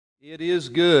It is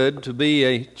good to be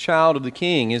a child of the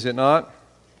King, is it not?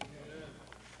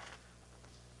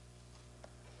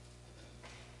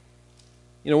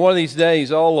 You know, one of these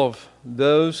days, all of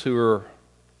those who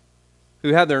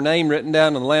have their name written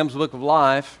down in the Lamb's Book of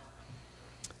Life,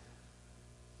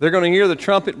 they're going to hear the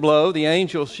trumpet blow, the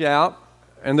angels shout,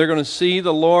 and they're going to see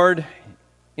the Lord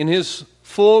in His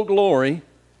full glory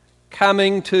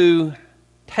coming to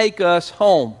take us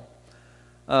home.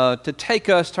 To take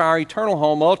us to our eternal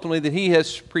home, ultimately, that He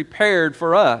has prepared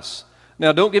for us.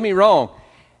 Now, don't get me wrong.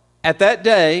 At that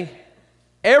day,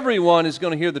 everyone is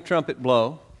going to hear the trumpet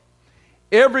blow.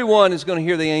 Everyone is going to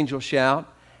hear the angel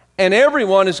shout. And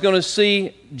everyone is going to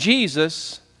see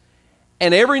Jesus.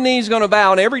 And every knee is going to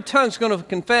bow, and every tongue is going to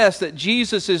confess that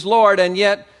Jesus is Lord. And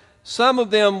yet, some of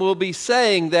them will be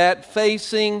saying that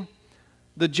facing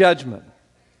the judgment.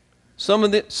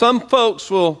 Some folks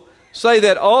will say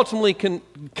that ultimately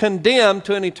condemned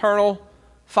to an eternal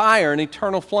fire, an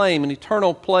eternal flame, an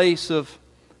eternal place of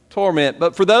torment.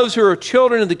 But for those who are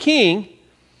children of the King,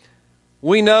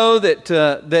 we know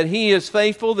that He is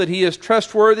faithful, that He is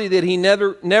trustworthy, that He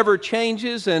never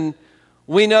changes, and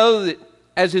we know that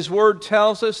as His Word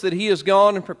tells us that He has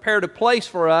gone and prepared a place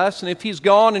for us, and if He's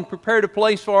gone and prepared a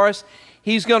place for us,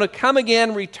 He's going to come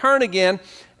again, return again,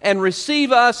 and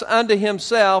receive us unto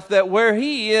Himself, that where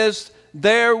He is,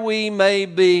 there we may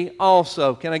be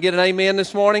also. Can I get an amen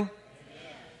this morning?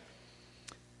 Amen.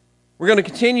 We're going to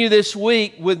continue this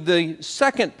week with the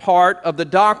second part of the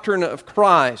Doctrine of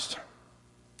Christ.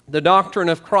 The Doctrine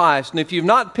of Christ. And if you've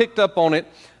not picked up on it,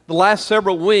 the last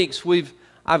several weeks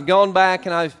I've gone back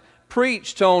and I've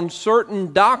preached on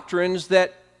certain doctrines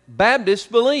that Baptists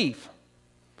believe.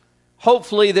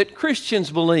 Hopefully that Christians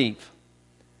believe.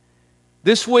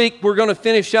 This week, we're going to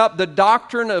finish up the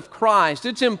doctrine of Christ.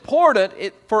 It's important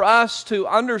for us to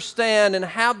understand and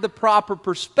have the proper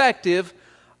perspective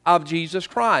of Jesus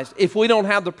Christ. If we don't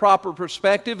have the proper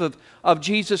perspective of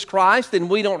Jesus Christ, then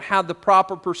we don't have the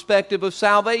proper perspective of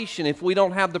salvation. If we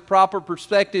don't have the proper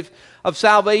perspective of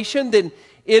salvation, then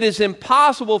it is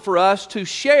impossible for us to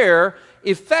share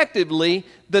effectively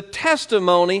the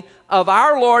testimony of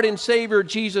our Lord and Savior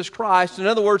Jesus Christ. In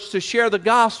other words, to share the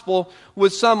gospel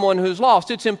with someone who's lost.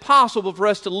 It's impossible for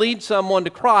us to lead someone to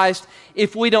Christ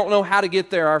if we don't know how to get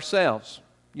there ourselves.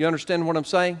 You understand what I'm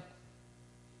saying?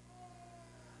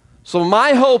 So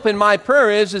my hope and my prayer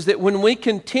is that when we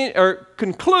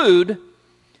conclude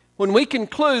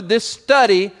this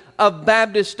study of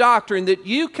Baptist doctrine, that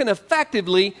you can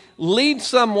effectively lead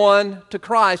someone to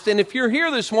Christ. And if you're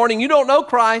here this morning, you don't know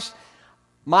Christ,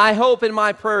 my hope and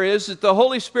my prayer is that the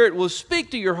Holy Spirit will speak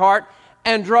to your heart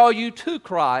and draw you to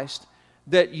Christ,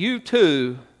 that you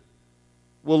too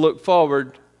will look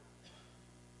forward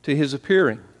to His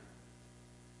appearing.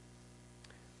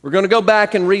 We're going to go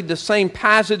back and read the same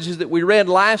passages that we read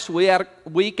last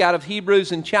week out of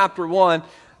Hebrews in chapter 1.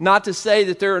 Not to say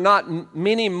that there are not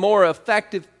many more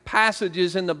effective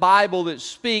passages in the Bible that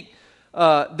speak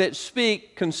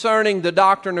concerning the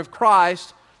doctrine of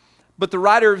Christ. But the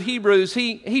writer of Hebrews,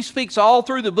 he speaks all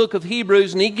through the book of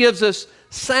Hebrews, and he gives us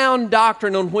sound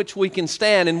doctrine on which we can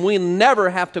stand, and we never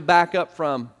have to back up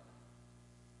from.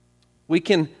 We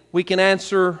can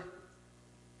answer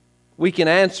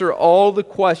all the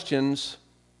questions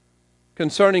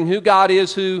concerning who God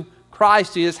is, who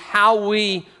Christ is, how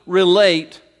we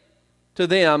relate to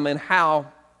them, and how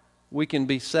we can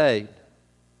be saved.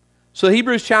 So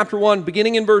Hebrews chapter 1,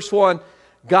 beginning in verse 1,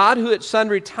 God, who at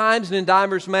sundry times and in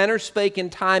divers manners spake in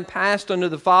time past unto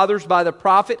the fathers by the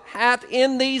prophet, hath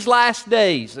in these last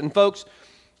days, and folks,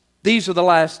 these are the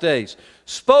last days,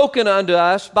 spoken unto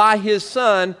us by His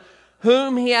Son,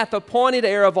 whom He hath appointed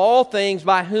heir of all things,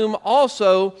 by whom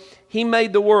also He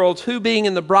made the worlds, who being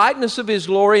in the brightness of His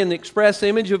glory and the express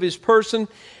image of His person,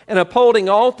 and upholding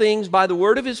all things by the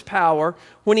word of His power,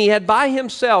 when He had by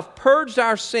Himself purged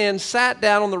our sins, sat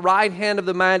down on the right hand of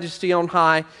the Majesty on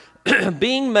high,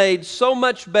 being made so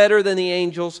much better than the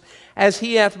angels, as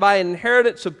He hath by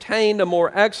inheritance obtained a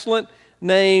more excellent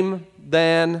name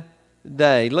than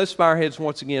they. Let's bow our heads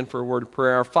once again for a word of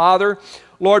prayer. Our Father,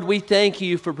 Lord, we thank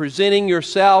You for presenting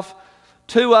Yourself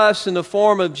to us in the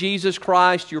form of Jesus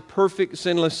Christ, Your perfect,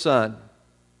 sinless Son.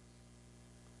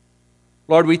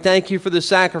 Lord, we thank You for the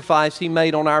sacrifice He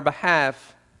made on our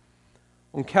behalf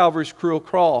on Calvary's cruel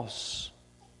cross.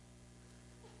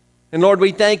 And Lord,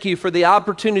 we thank You for the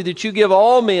opportunity that You give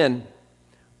all men,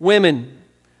 women,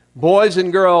 boys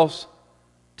and girls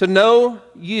to know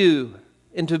You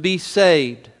and to be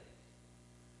saved.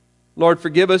 Lord,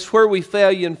 forgive us where we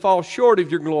fail You and fall short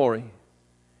of Your glory.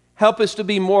 Help us to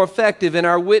be more effective in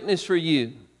our witness for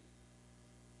You.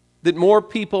 that more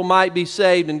people might be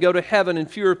saved and go to heaven and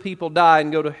fewer people die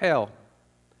and go to hell.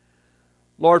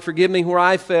 Lord, forgive me where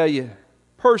I fail you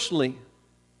personally.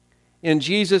 In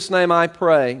Jesus' name I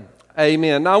pray.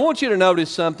 Amen. Now I want you to notice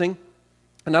something,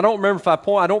 and I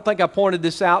don't think I pointed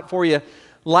this out for you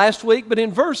last week, but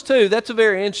in verse 2, that's a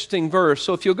very interesting verse.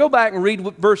 So if you'll go back and read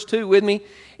verse 2 with me,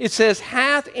 it says,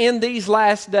 hath in these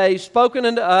last days spoken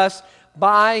unto us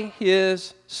by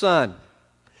His Son.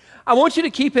 I want you to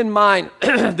keep in mind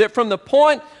that from the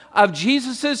point of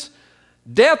Jesus'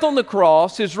 death on the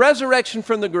cross, His resurrection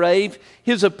from the grave,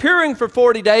 His appearing for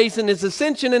 40 days, and His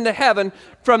ascension into heaven,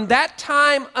 from that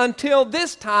time until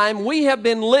this time, we have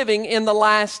been living in the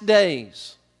last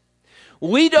days.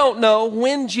 We don't know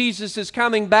when Jesus is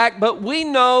coming back, but we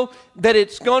know that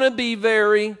it's going to be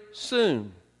very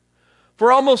soon.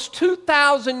 For almost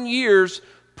 2,000 years,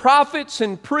 prophets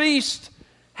and priests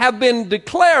have been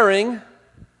declaring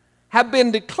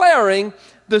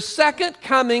the second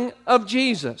coming of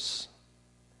Jesus.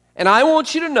 And I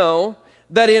want you to know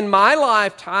that in my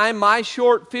lifetime, my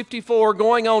short 54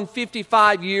 going on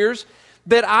 55 years,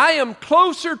 that I am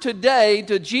closer today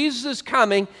to Jesus'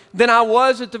 coming than I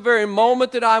was at the very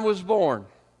moment that I was born.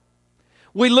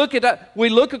 We look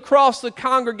across the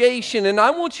congregation, and I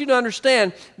want you to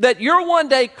understand that you're one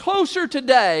day closer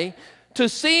today to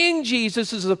seeing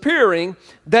Jesus' appearing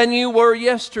than you were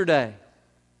yesterday.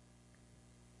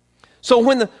 So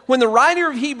when the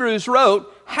writer of Hebrews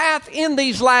wrote, hath in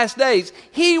these last days,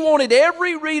 he wanted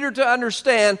every reader to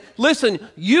understand, listen,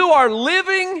 you are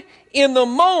living in the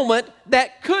moment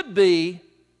that could be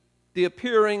the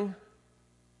appearing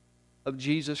of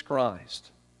Jesus Christ.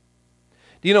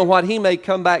 Do you know what? He may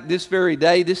come back this very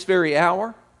day, this very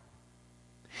hour.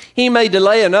 He may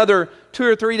delay another 2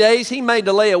 or 3 days. He may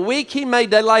delay a week. He may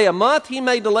delay a month. He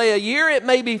may delay a year. It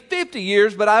may be 50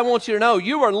 years, but I want you to know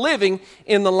you are living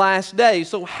in the last days.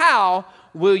 So how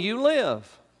will you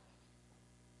live?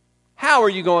 How are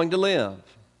you going to live?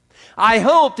 I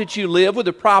hope that you live with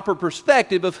a proper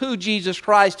perspective of who Jesus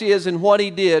Christ is and what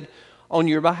He did on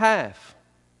your behalf.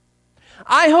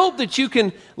 I hope that you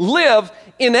can live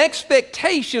in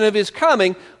expectation of His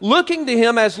coming, looking to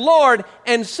Him as Lord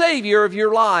and Savior of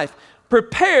your life,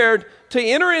 prepared to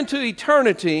enter into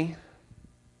eternity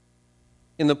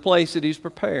in the place that He's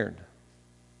prepared.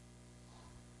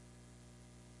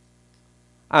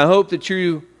 I hope that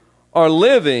you are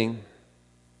living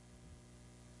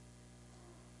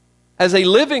as a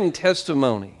living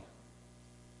testimony.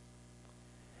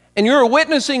 And you're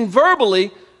witnessing verbally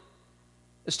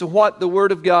as to what the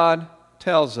Word of God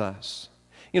tells us.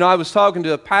 You know, I was talking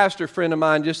to a pastor friend of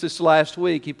mine just this last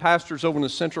week. He pastors over in the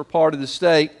central part of the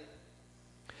state.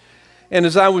 And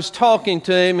as I was talking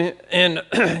to him, and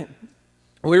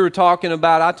we were talking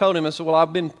about, I told him, I said, well,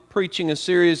 I've been preaching a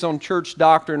series on church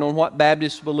doctrine, on what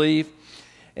Baptists believe.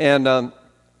 And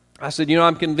I said, you know,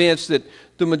 I'm convinced that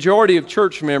the majority of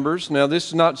church members, now this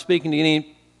is not speaking to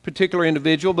any particular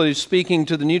individual, but is speaking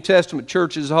to the New Testament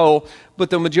church as a whole, but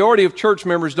the majority of church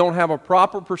members don't have a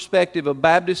proper perspective of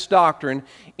Baptist doctrine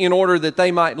in order that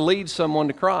they might lead someone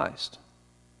to Christ.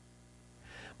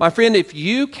 My friend, if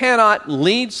you cannot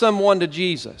lead someone to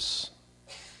Jesus,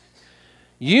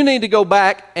 you need to go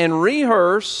back and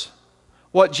rehearse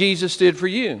what Jesus did for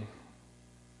you.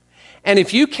 And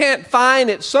if you can't find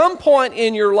at some point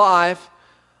in your life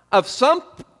of some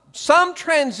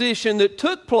transition that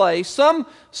took place,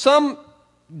 some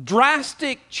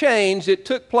drastic change that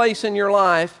took place in your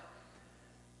life,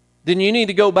 then you need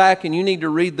to go back and you need to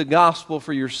read the gospel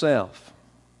for yourself.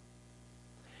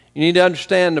 You need to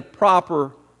understand the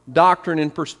proper doctrine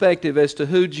and perspective as to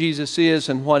who Jesus is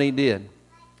and what He did.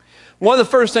 One of the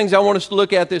first things I want us to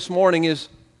look at this morning is,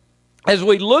 as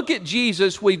we look at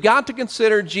Jesus, we've got to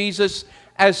consider Jesus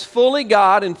as fully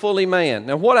God and fully man.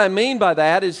 Now, what I mean by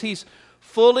that is He's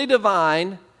fully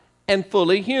divine and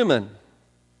fully human.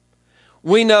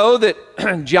 We know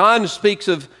that John speaks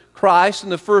of Christ in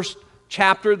the first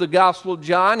chapter of the Gospel of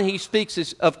John. He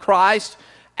speaks of Christ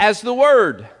as the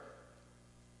Word,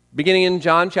 beginning in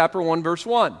John chapter 1, verse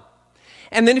 1.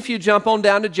 And then if you jump on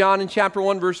down to John in chapter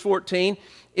 1, verse 14,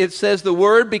 it says, the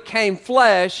Word became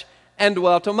flesh and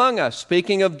dwelt among us.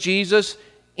 Speaking of Jesus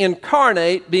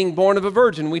incarnate, being born of a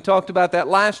virgin. We talked about that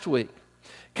last week.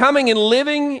 Coming and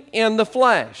living in the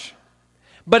flesh.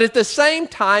 But at the same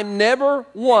time, never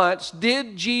once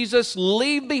did Jesus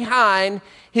leave behind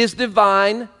His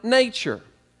divine nature.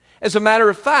 As a matter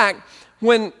of fact,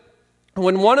 when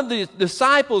one of the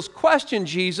disciples questioned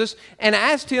Jesus and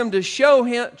asked Him to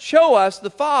show us the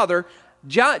Father,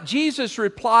 Jesus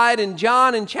replied in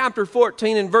John in chapter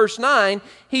 14 and verse 9,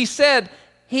 He said,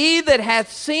 he that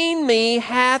hath seen me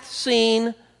hath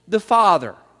seen the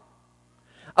Father.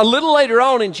 A little later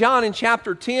on in John in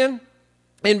chapter 10,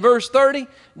 in verse 30,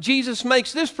 Jesus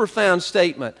makes this profound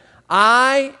statement: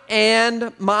 I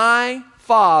and my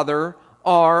Father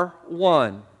are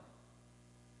one.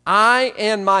 I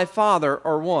and my Father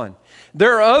are one.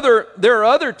 There are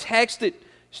other texts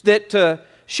that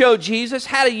show Jesus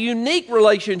had a unique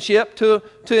relationship to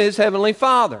his heavenly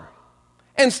Father.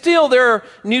 And still there are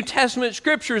New Testament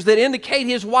scriptures that indicate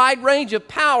his wide range of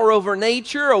power over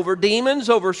nature, over demons,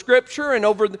 over Scripture, and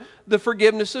over the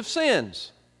forgiveness of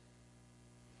sins.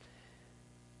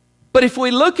 But if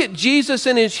we look at Jesus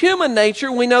in his human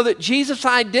nature, we know that Jesus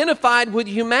identified with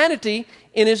humanity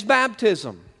in his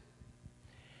baptism.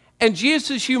 And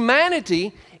Jesus'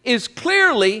 humanity is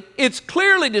clearly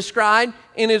described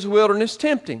in his wilderness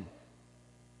tempting.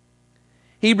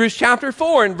 Hebrews chapter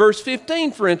 4 and verse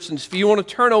 15, for instance. If you want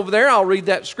to turn over there, I'll read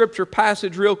that scripture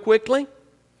passage real quickly.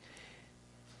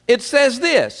 It says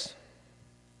this: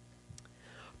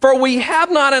 For we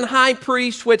have not an high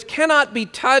priest which cannot be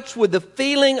touched with the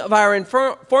feeling of our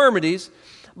infirmities,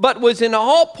 but was in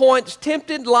all points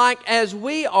tempted like as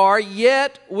we are,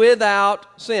 yet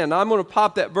without sin. Now, I'm going to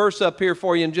pop that verse up here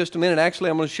for you in just a minute.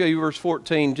 Actually, I'm going to show you verse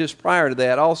 14 just prior to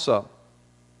that also.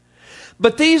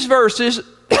 But these verses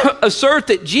assert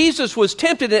that Jesus was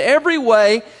tempted in every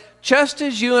way, just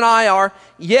as you and I are,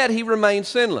 yet he remained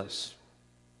sinless.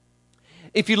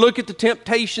 If you look at the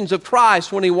temptations of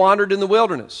Christ when he wandered in the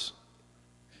wilderness,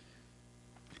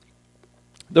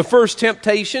 the first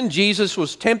temptation Jesus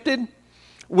was tempted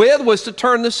with was to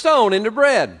turn the stone into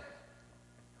bread.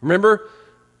 Remember,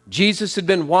 Jesus had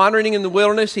been wandering in the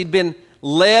wilderness. He'd been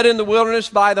led in the wilderness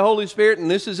by the Holy Spirit, and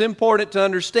this is important to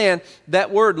understand. That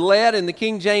word led in the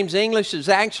King James English is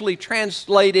actually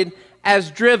translated as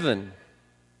driven.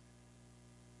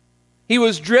 He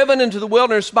was driven into the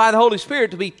wilderness by the Holy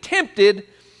Spirit to be tempted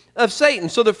of Satan.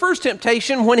 So the first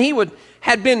temptation, when he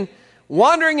had been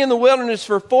wandering in the wilderness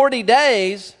for 40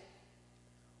 days,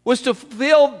 was to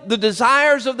fulfill the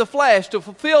desires of the flesh, to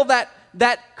fulfill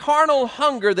that carnal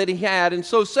hunger that he had. And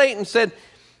so Satan said,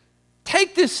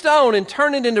 take this stone and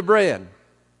turn it into bread.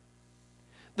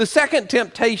 The second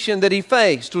temptation that he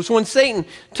faced was when Satan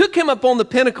took him up on the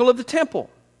pinnacle of the temple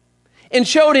and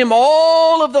showed him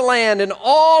all of the land and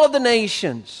all of the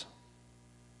nations,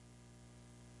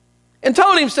 and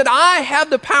told him, said, I have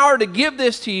the power to give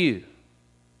this to you.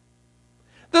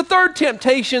 The third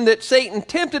temptation that Satan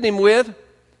tempted him with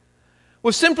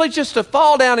was simply just to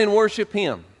fall down and worship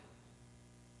him.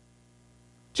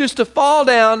 Just to fall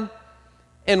down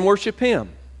and worship him.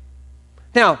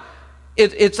 Now,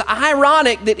 it's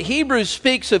ironic that Hebrews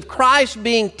speaks of Christ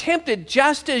being tempted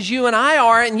just as you and I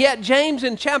are, and yet James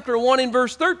in chapter 1 and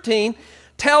verse 13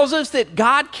 tells us that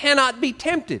God cannot be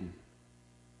tempted.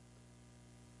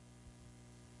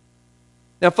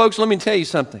 Now, folks, let me tell you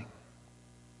something.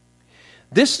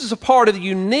 This is a part of the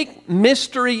unique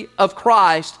mystery of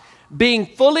Christ being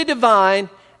fully divine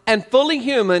and fully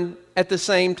human at the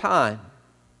same time.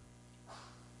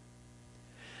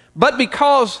 But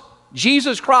because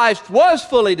Jesus Christ was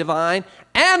fully divine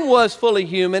and was fully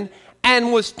human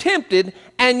and was tempted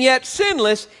and yet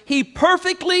sinless, he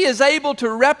perfectly is able to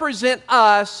represent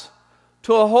us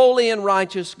to a holy and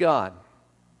righteous God.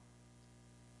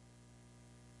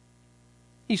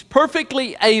 He's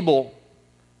perfectly able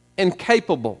and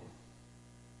capable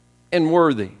and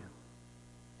worthy.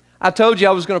 I told you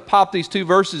I was going to pop these two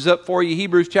verses up for you,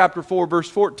 Hebrews chapter 4, verse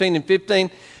 14 and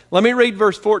 15. Let me read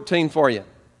verse 14 for you.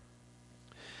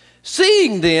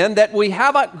 Seeing then that we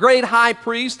have a great high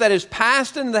priest that is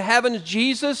passed into the heavens,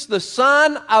 Jesus, the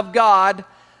Son of God,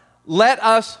 let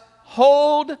us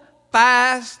hold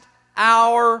fast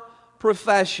our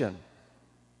profession.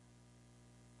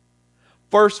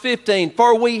 Verse 15,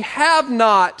 for we have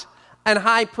not an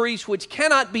high priest which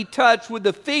cannot be touched with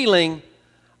the feeling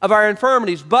of our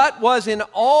infirmities, but was in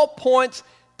all points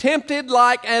tempted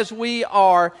like as we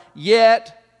are,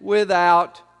 yet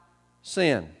without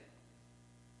sin.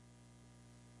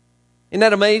 Isn't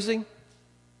that amazing?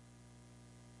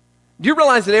 Do you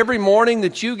realize that every morning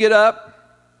that you get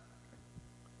up,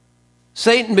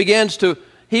 Satan begins to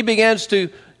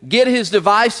get his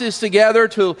devices together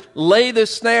to lay the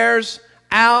snares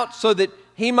out so that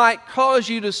he might cause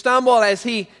you to stumble as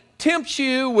he tempts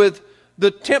you with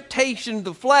the temptation of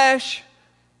the flesh,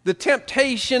 the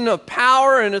temptation of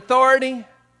power and authority,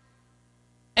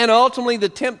 and ultimately the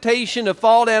temptation to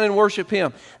fall down and worship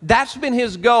him. That's been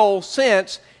his goal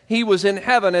since he was in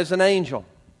heaven as an angel.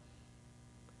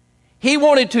 He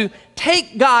wanted to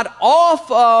take God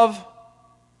off of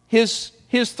his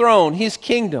throne, his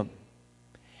kingdom.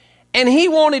 And he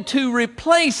wanted to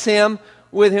replace him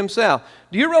with himself.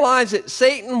 Do you realize that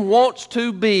Satan wants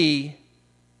to be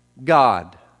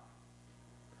God.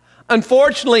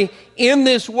 Unfortunately, in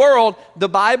this world, the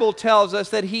Bible tells us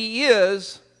that He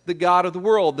is the God of the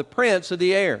world, the prince of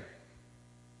the air.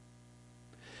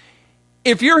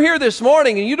 If you're here this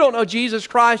morning and you don't know Jesus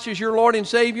Christ as your Lord and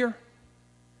Savior,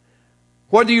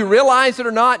 whether you realize it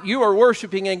or not, you are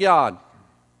worshiping a God.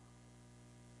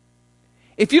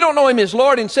 If you don't know Him as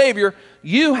Lord and Savior,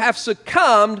 you have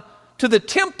succumbed to the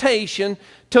temptation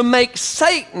to make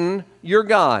Satan your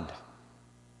God.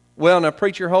 Well, now,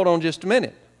 preacher, hold on just a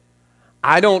minute.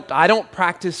 I don't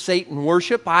practice Satan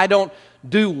worship. I don't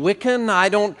do Wiccan.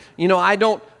 I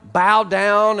don't bow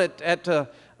down at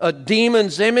a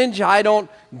demon's image. I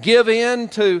don't give in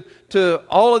to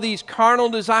all of these carnal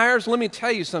desires. Let me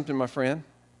tell you something, my friend.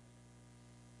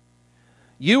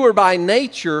 You were by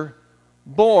nature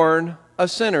born a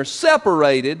sinner,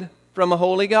 separated from a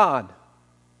holy God.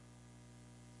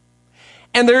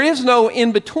 And there is no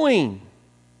in-between.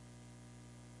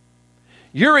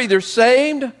 You're either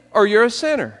saved or you're a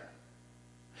sinner.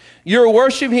 You're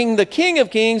worshiping the King of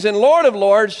Kings and Lord of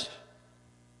Lords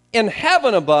in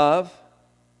heaven above,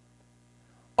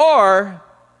 or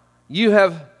you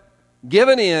have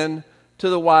given in to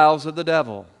the wiles of the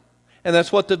devil. And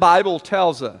that's what the Bible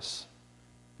tells us.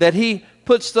 That he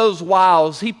puts those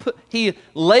wiles, he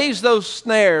lays those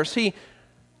snares, he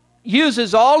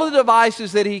uses all the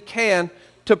devices that he can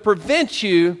to prevent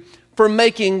you from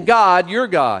making God your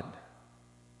God,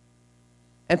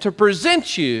 and to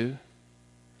present you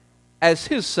as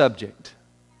His subject.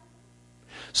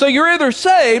 So you're either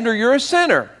saved or you're a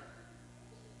sinner.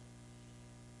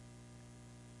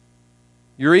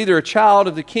 You're either a child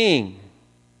of the King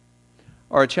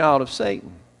or a child of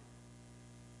Satan.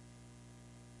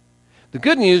 The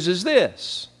good news is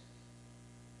this,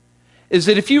 is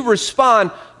that if you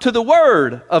respond to the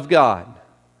Word of God,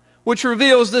 which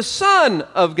reveals the Son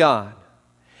of God,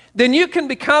 then you can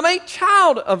become a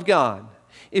child of God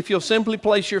if you'll simply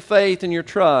place your faith and your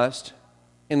trust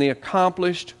in the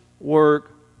accomplished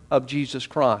work of Jesus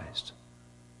Christ,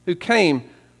 who came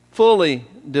fully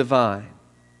divine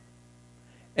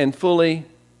and fully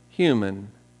human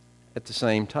at the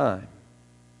same time.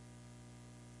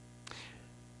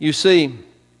 You see,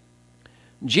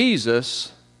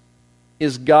 Jesus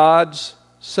is God's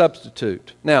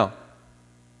substitute. Now,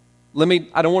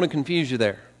 I don't want to confuse you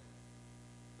there.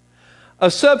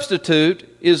 A substitute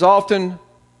is often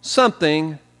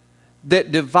something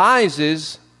that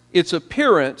devises its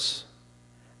appearance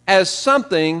as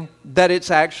something that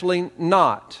it's actually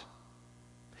not.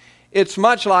 It's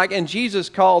much like, and Jesus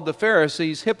called the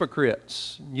Pharisees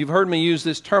hypocrites. You've heard me use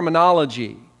this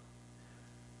terminology.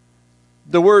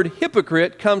 The word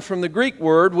hypocrite comes from the Greek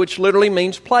word which literally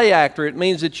means play actor. It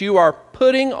means that you are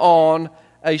putting on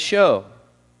a show.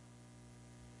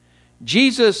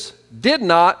 Jesus did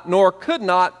not nor could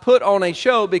not put on a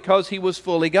show because He was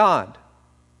fully God.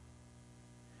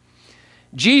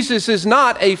 Jesus is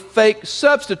not a fake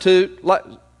substitute.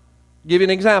 Give you an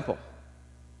example.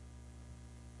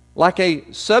 Like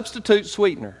a substitute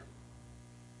sweetener.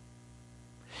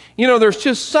 You know, there's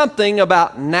just something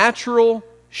about natural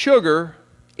sugar.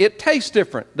 It tastes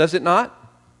different, does it not?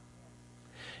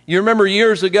 You remember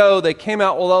years ago they came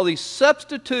out with all these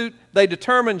substitute, they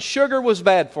determined sugar was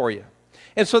bad for you.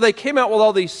 And so they came out with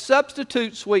all these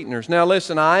substitute sweeteners. Now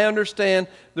listen, I understand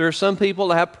there are some people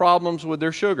that have problems with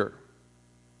their sugar.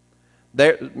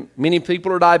 Many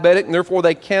people are diabetic, and therefore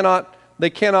they cannot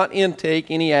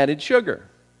intake any added sugar.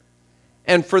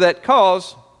 And for that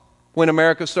cause, when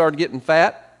America started getting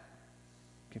fat,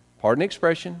 pardon the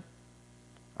expression,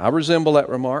 I resemble that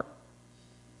remark.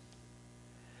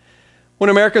 When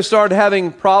America started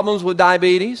having problems with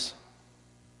diabetes,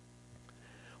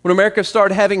 when America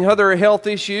started having other health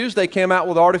issues, they came out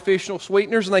with artificial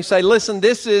sweeteners, and they say,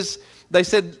 this is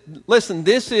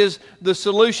the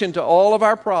solution to all of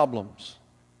our problems.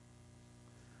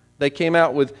 They came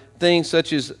out with things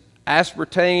such as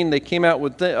aspartame. They came out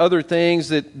with other things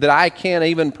that I can't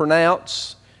even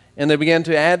pronounce, and they began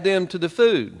to add them to the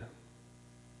food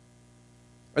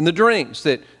and the drinks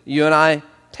that you and I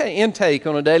intake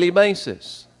on a daily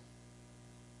basis.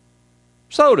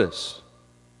 Sodas,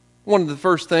 one of the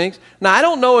first things. Now, I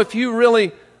don't know if you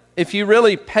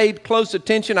really paid close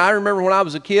attention. I remember when I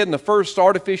was a kid and the first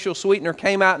artificial sweetener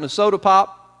came out in a soda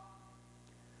pop,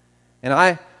 and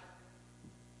I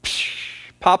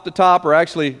popped the top, or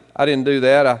actually I didn't do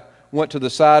that. I went to the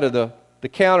side of the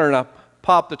counter and I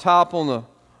popped the top on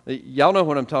y'all know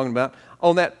what I'm talking about,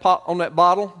 on that pop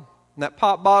bottle,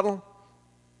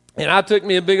 and I took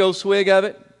me a big old swig of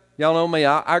it. Y'all know me,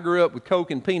 I grew up with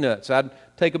Coke and peanuts. I'd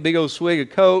take a big old swig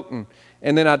of Coke,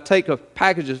 And then I'd take a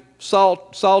package of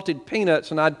salted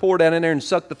peanuts and I'd pour down in there and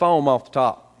suck the foam off the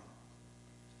top.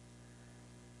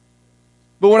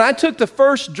 But when I took the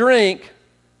first drink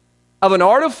of an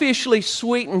artificially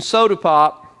sweetened soda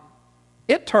pop,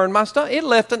 it turned my stomach. It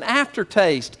left an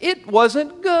aftertaste. It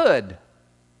wasn't good.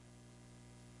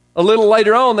 A little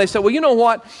later on, they said, well, you know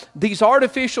what? These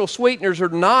artificial sweeteners are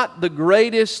not the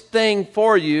greatest thing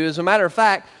for you. As a matter of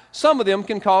fact, some of them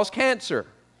can cause cancer.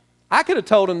 I could have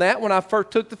told them that when I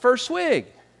first took the first swig.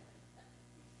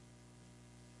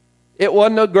 It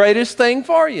wasn't the greatest thing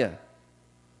for you.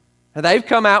 And they've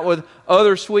come out with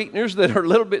other sweeteners that are a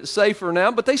little bit safer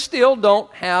now, but they still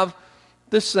don't have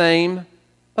the same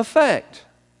effect.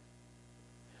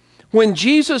 When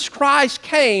Jesus Christ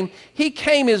came, He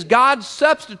came as God's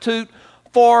substitute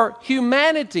for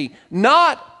humanity,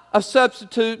 not a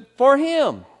substitute for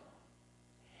Him.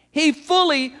 He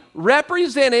fully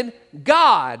represented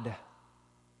God,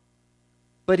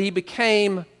 but He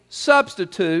became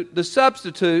the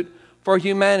substitute for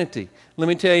humanity. Let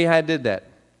me tell you how He did that.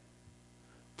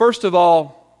 First of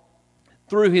all,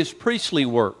 through His priestly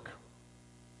work.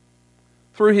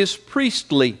 Through His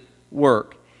priestly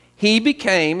work. He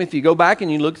became, if you go back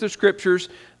and you look at the scriptures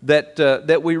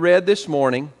that we read this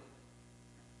morning,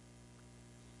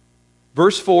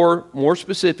 verse 4, more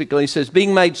specifically, says,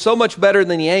 being made so much better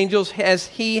than the angels, as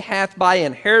He hath by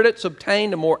inheritance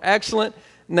obtained a more excellent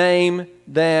name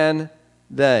than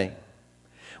they.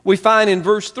 We find in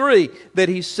verse 3 that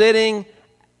He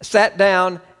sat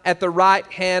down at the right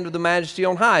hand of the Majesty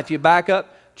on high. If you back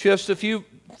up just a few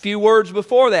words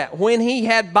before that, when He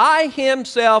had by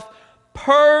Himself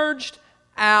purged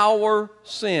our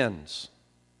sins.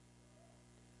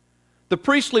 The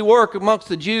priestly work amongst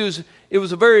the Jews, it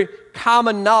was a very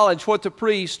common knowledge what the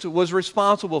priest was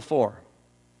responsible for.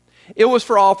 It was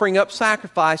for offering up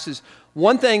sacrifices.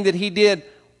 One thing that he did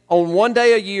on one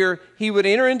day a year, he would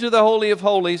enter into the Holy of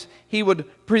Holies. He would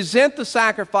present the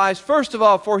sacrifice, first of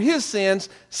all, for his sins.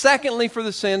 Secondly, for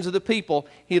the sins of the people.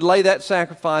 He'd lay that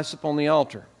sacrifice upon the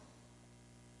altar.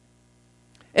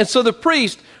 And so the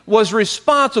priest was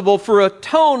responsible for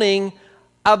atoning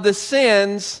of the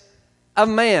sins of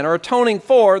man, or atoning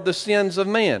for the sins of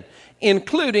man,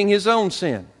 including his own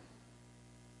sin.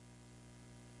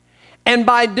 And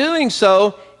by doing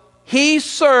so, he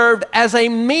served as a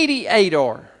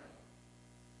mediator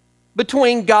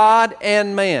between God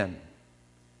and man.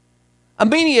 A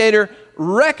mediator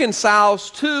reconciles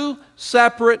two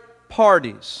separate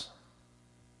parties.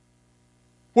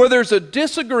 Where there's a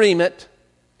disagreement,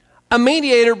 a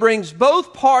mediator brings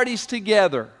both parties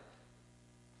together.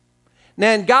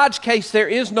 Now, in God's case, there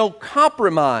is no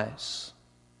compromise,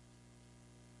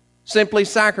 simply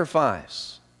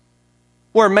sacrifice.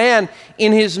 Where man,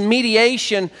 in his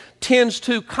mediation, tends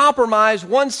to compromise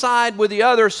one side with the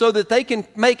other so that they can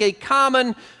make a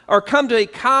common or come to a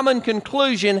common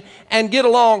conclusion and get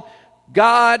along.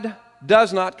 God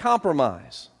does not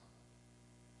compromise.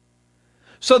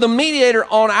 So the mediator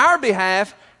on our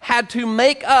behalf had to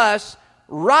make us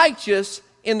righteous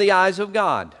in the eyes of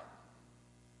God.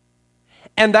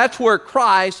 And that's where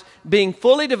Christ, being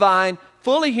fully divine,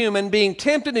 fully human, being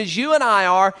tempted as you and I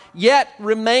are, yet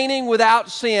remaining without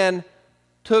sin,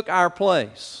 took our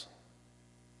place.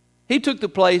 He took the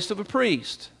place of a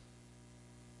priest.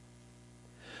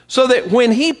 So that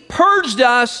when He purged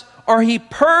us, or He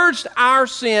purged our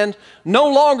sins, no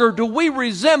longer do we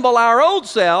resemble our old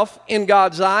self in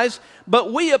God's eyes,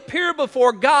 but we appear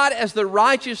before God as the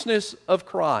righteousness of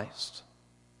Christ.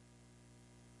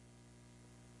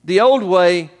 The old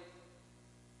way,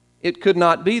 it could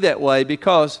not be that way,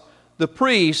 because the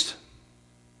priest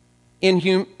in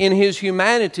his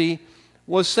humanity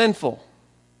was sinful.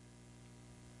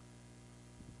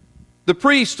 The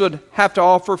priest would have to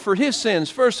offer for his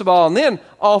sins first of all, and then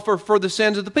offer for the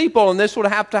sins of the people. And this would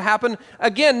have to happen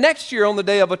again next year on the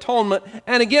Day of Atonement,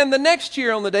 and again the next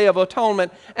year on the Day of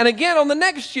Atonement, and again on the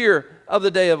next year of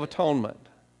the Day of Atonement.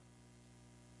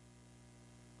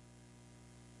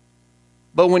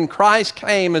 But when Christ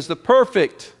came as the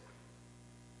perfect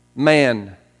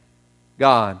man,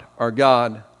 God, or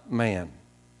God-man,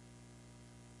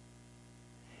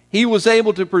 He was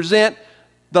able to present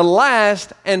the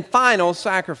last and final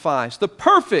sacrifice, the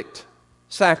perfect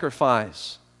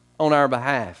sacrifice on our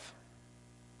behalf,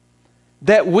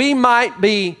 that we might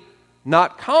be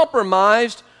not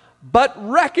compromised, but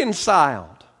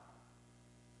reconciled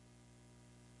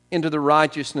into the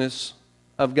righteousness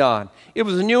of God. It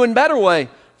was a new and better way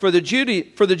for the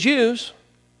Jews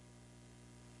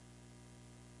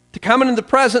to come into the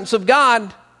presence of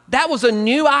God. That was a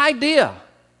new idea.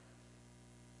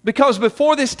 Because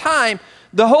before this time,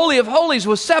 the Holy of Holies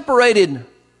was separated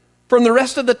from the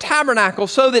rest of the tabernacle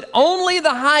so that only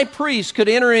the high priest could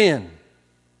enter in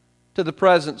to the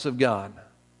presence of God.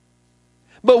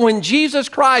 But when Jesus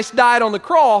Christ died on the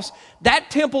cross,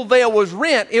 that temple veil was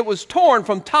rent. It was torn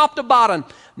from top to bottom,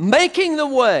 making the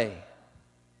way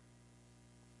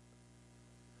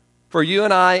for you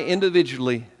and I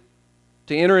individually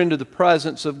to enter into the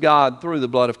presence of God through the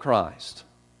blood of Christ.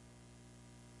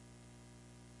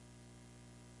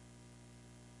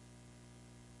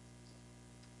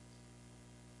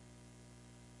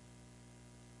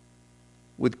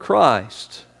 With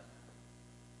Christ,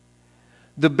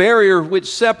 the barrier which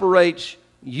separates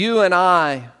you and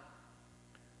I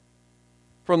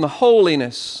from the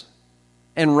holiness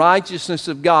and righteousness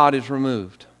of God is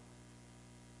removed.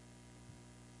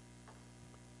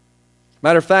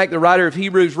 Matter of fact, the writer of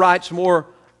Hebrews writes more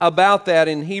about that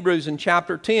in Hebrews in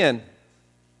chapter 10,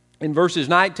 in verses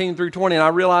 19 through 20. And I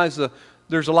realize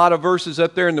there's a lot of verses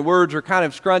up there and the words are kind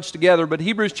of scrunched together, but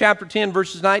Hebrews chapter 10,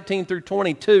 verses 19 through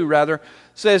 22,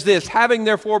 says this: having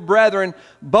therefore, brethren,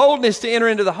 boldness to enter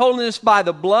into the holiness by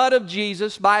the blood of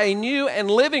Jesus, by a new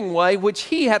and living way, which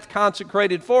he hath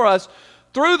consecrated for us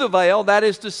through the veil, that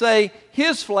is to say,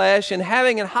 his flesh, and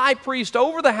having an high priest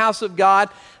over the house of God,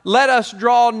 let us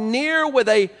draw near with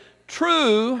a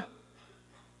true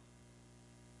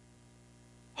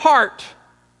heart,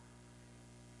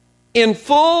 in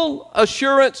full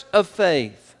assurance of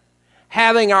faith,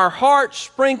 having our hearts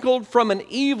sprinkled from an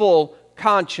evil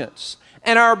conscience,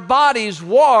 and our bodies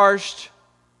washed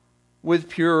with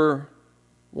pure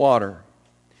water.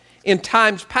 In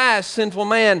times past,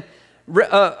 a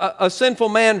sinful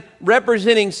man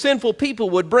representing sinful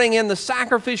people would bring in the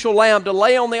sacrificial lamb to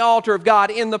lay on the altar of God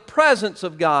in the presence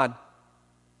of God.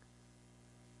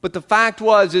 But the fact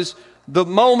was the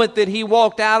moment that he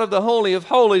walked out of the Holy of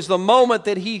Holies, the moment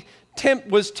that he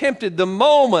was tempted, the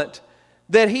moment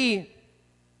that he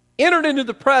entered into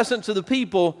the presence of the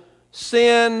people,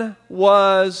 sin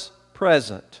was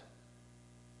present.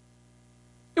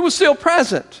 It was still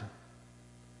present.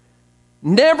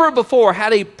 Never before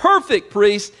had a perfect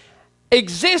priest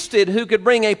existed who could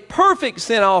bring a perfect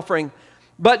sin offering.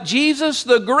 But Jesus,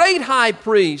 the great high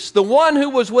priest, the one who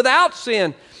was without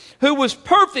sin, who was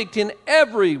perfect in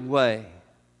every way,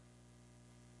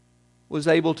 was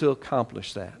able to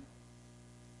accomplish that.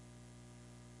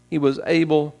 He was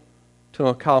able to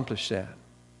accomplish that.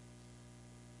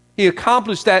 He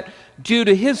accomplished that due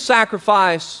to his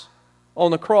sacrifice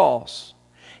on the cross.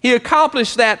 He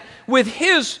accomplished that with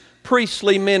his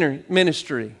priestly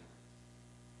ministry.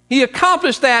 He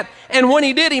accomplished that, and when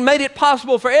he did, he made it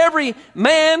possible for every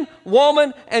man,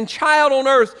 woman, and child on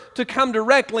earth to come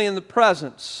directly into the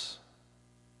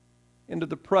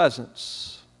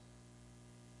presence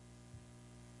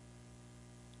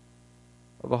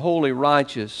of a holy,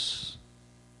 righteous,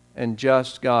 and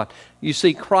just God. You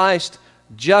see, Christ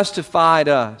justified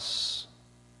us.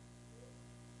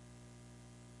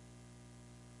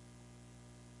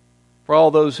 For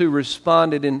all those who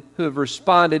have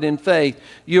responded in faith,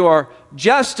 you are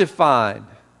justified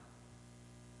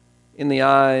in the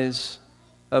eyes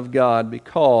of God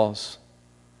because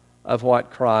of what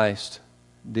Christ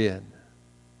did.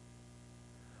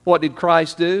 What did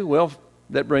Christ do? Well,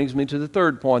 that brings me to the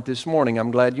third point this morning.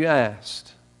 I'm glad you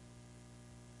asked.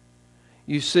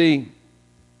 You see,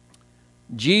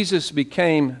 Jesus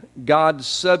became God's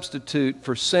substitute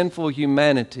for sinful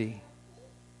humanity.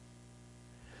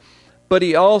 But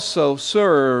he also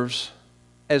serves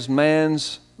as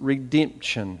man's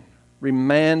redemption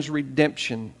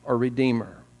or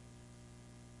redeemer.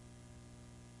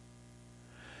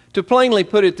 To plainly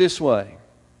put it this way,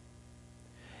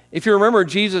 if you remember,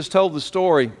 Jesus told the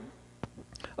story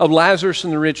of Lazarus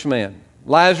and the rich man.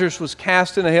 Lazarus was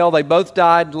cast into hell. They both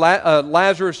died.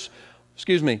 The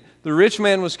rich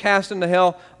man was cast into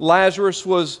hell. Lazarus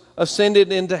was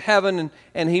ascended into heaven,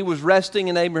 and he was resting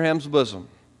in Abraham's bosom.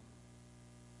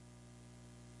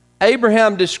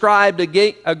 Abraham described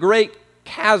a great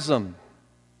chasm,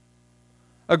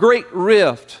 a great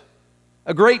rift,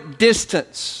 a great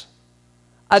distance,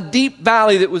 a deep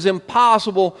valley that was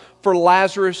impossible for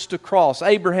Lazarus to cross.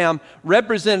 Abraham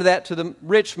represented that to the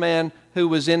rich man who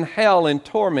was in hell in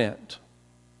torment.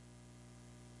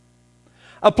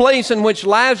 A place in which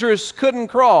Lazarus couldn't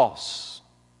cross,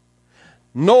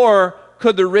 nor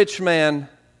could the rich man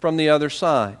from the other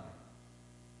side.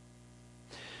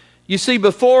 You see,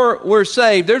 before we're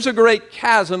saved, there's a great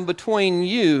chasm between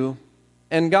you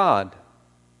and God.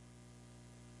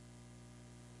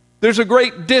 There's a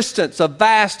great distance, a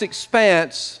vast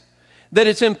expanse that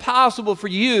it's impossible for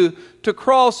you to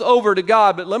cross over to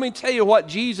God. But let me tell you what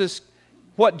Jesus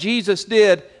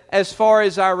did as far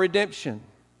as our redemption.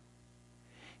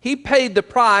 He paid the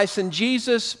price, and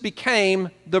Jesus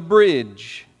became the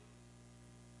bridge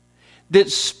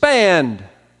that spanned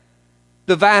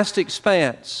the vast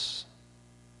expanse,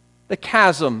 the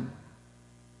chasm,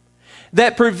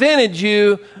 that prevented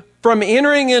you from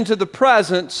entering into the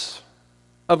presence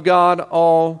of God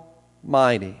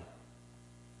Almighty.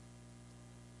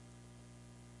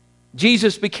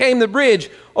 Jesus became the bridge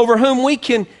over whom we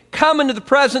can come into the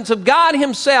presence of God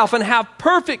Himself and have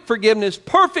perfect forgiveness,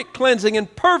 perfect cleansing,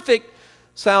 and perfect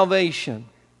salvation.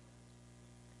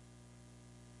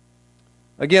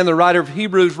 Again, the writer of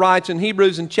Hebrews writes in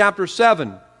Hebrews in chapter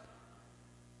 7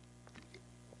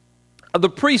 of the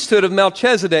priesthood of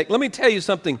Melchizedek. Let me tell you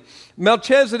something.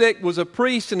 Melchizedek was a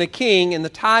priest and a king in the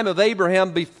time of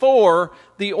Abraham before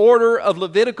the order of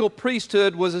Levitical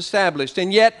priesthood was established.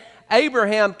 And yet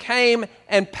Abraham came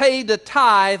and paid the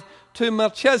tithe to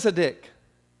Melchizedek.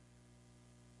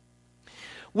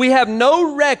 We have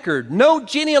no record, no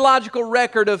genealogical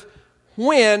record of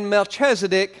when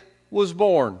Melchizedek was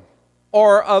born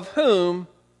or of whom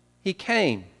he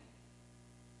came.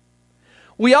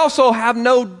 We also have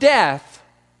no death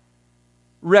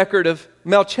record of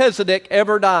Melchizedek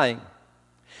ever dying.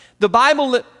 The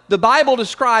Bible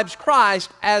describes Christ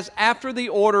as after the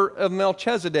order of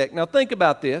Melchizedek. Now think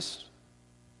about this.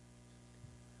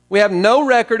 We have no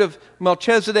record of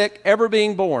Melchizedek ever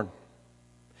being born.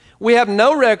 We have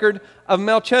no record of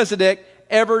Melchizedek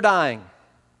ever dying.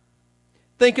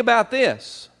 Think about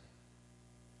this.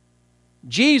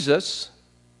 Jesus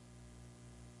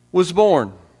was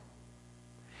born.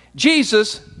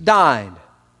 Jesus died.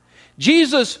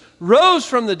 Jesus rose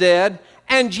from the dead,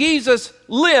 and Jesus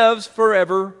lives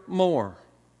forevermore.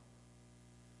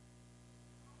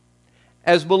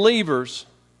 As believers,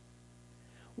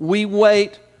 we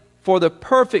wait for the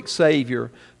perfect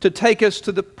Savior to take us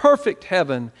to the perfect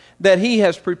heaven that He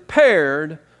has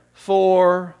prepared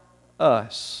for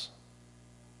us.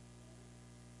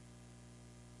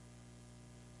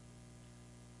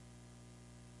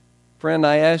 Friend,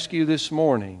 I ask you this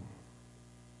morning,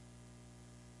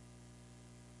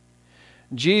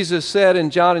 Jesus said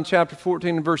in John in chapter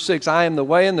 14 and verse 6, I am the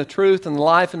way and the truth and the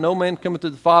life, and no man cometh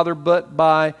to the Father but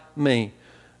by me.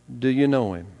 Do you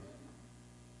know Him?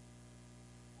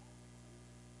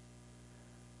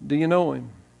 Do you know Him?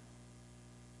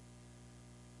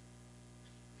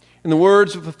 In the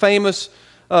words of a famous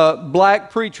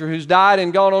black preacher who's died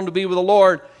and gone on to be with the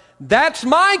Lord, that's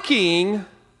my King.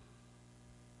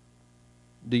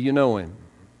 Do you know Him?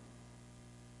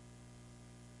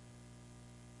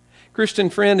 Christian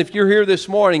friend, if you're here this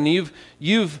morning,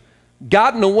 you've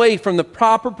gotten away from the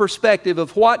proper perspective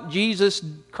of what Jesus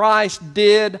Christ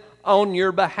did on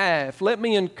your behalf, let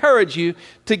me encourage you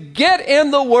to get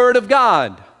in the Word of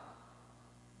God.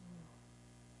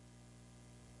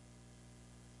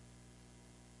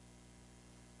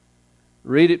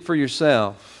 Read it for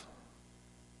yourself.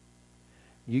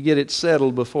 You get it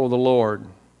settled before the Lord.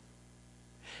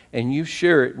 And you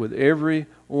share it with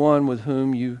everyone with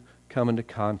whom you come into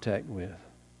contact with.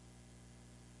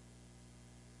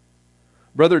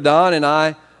 Brother Don and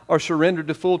I are surrendered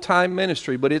to full-time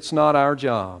ministry, but it's not our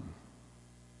job.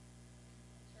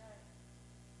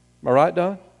 Am I right,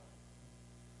 Don?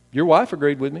 Your wife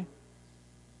agreed with me.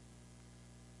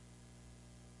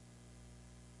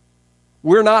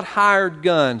 We're not hired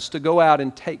guns to go out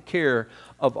and take care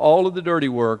of all of the dirty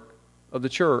work of the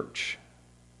church.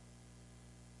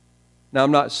 Now,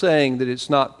 I'm not saying that it's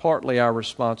not partly our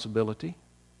responsibility.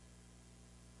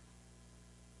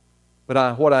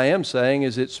 But what I am saying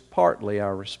is it's partly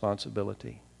our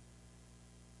responsibility.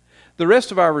 The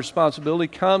rest of our responsibility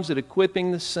comes at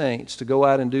equipping the saints to go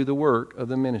out and do the work of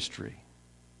the ministry.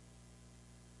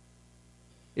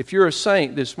 If you're a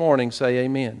saint this morning, say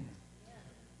amen.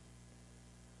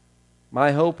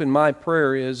 My hope and my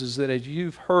prayer is that as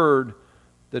you've heard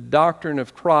the doctrine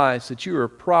of Christ, that you are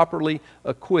properly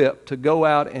equipped to go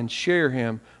out and share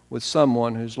Him with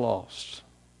someone who's lost.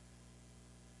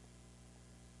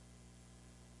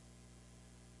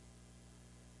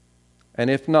 And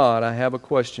if not, I have a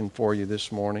question for you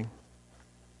this morning.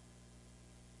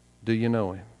 Do you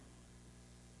know Him?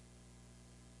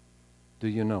 Do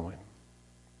you know Him?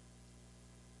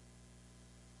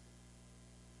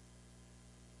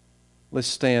 Let's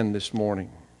stand this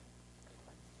morning.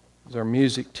 As our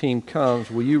music team comes,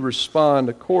 will you respond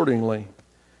accordingly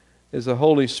as the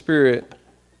Holy Spirit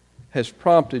has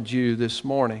prompted you this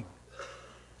morning?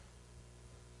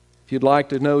 If you'd like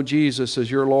to know Jesus as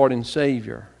your Lord and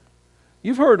Savior,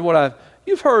 you've heard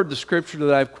the scripture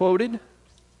that I've quoted.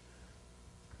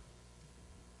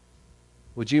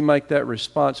 Would you make that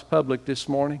response public this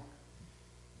morning?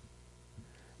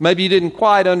 Maybe you didn't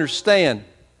quite understand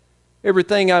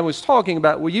everything I was talking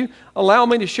about. Will you allow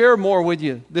me to share more with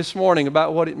you this morning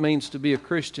about what it means to be a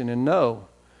Christian and know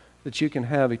that you can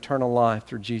have eternal life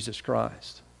through Jesus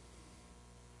Christ?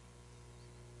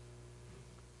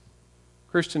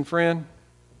 Christian friend,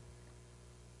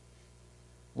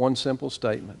 one simple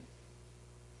statement.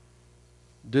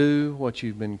 Do what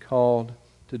you've been called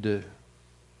to do.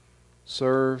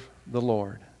 Serve the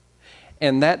Lord.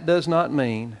 And that does not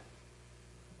mean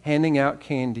handing out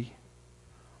candy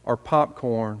or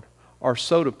popcorn or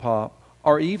soda pop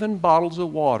or even bottles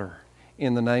of water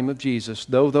in the name of Jesus.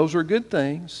 Though those are good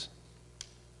things,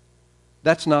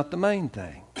 that's not the main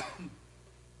thing.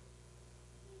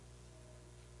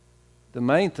 The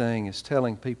main thing is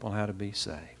telling people how to be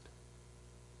saved.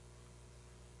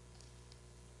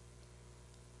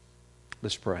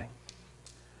 Let's pray.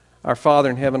 Our Father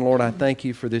in heaven, Lord, I thank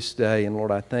you for this day. And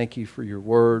Lord, I thank you for your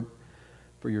word,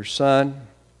 for your Son.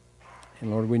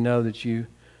 And Lord, we know that you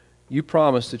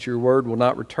promise that your word will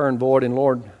not return void. And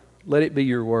Lord, let it be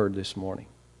your word this morning.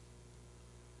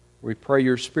 We pray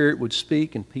your Spirit would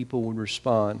speak and people would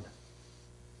respond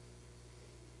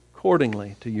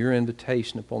accordingly to your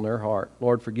invitation upon their heart.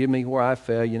 Lord, forgive me where I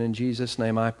fail you. And in Jesus'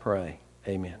 name I pray.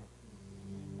 Amen.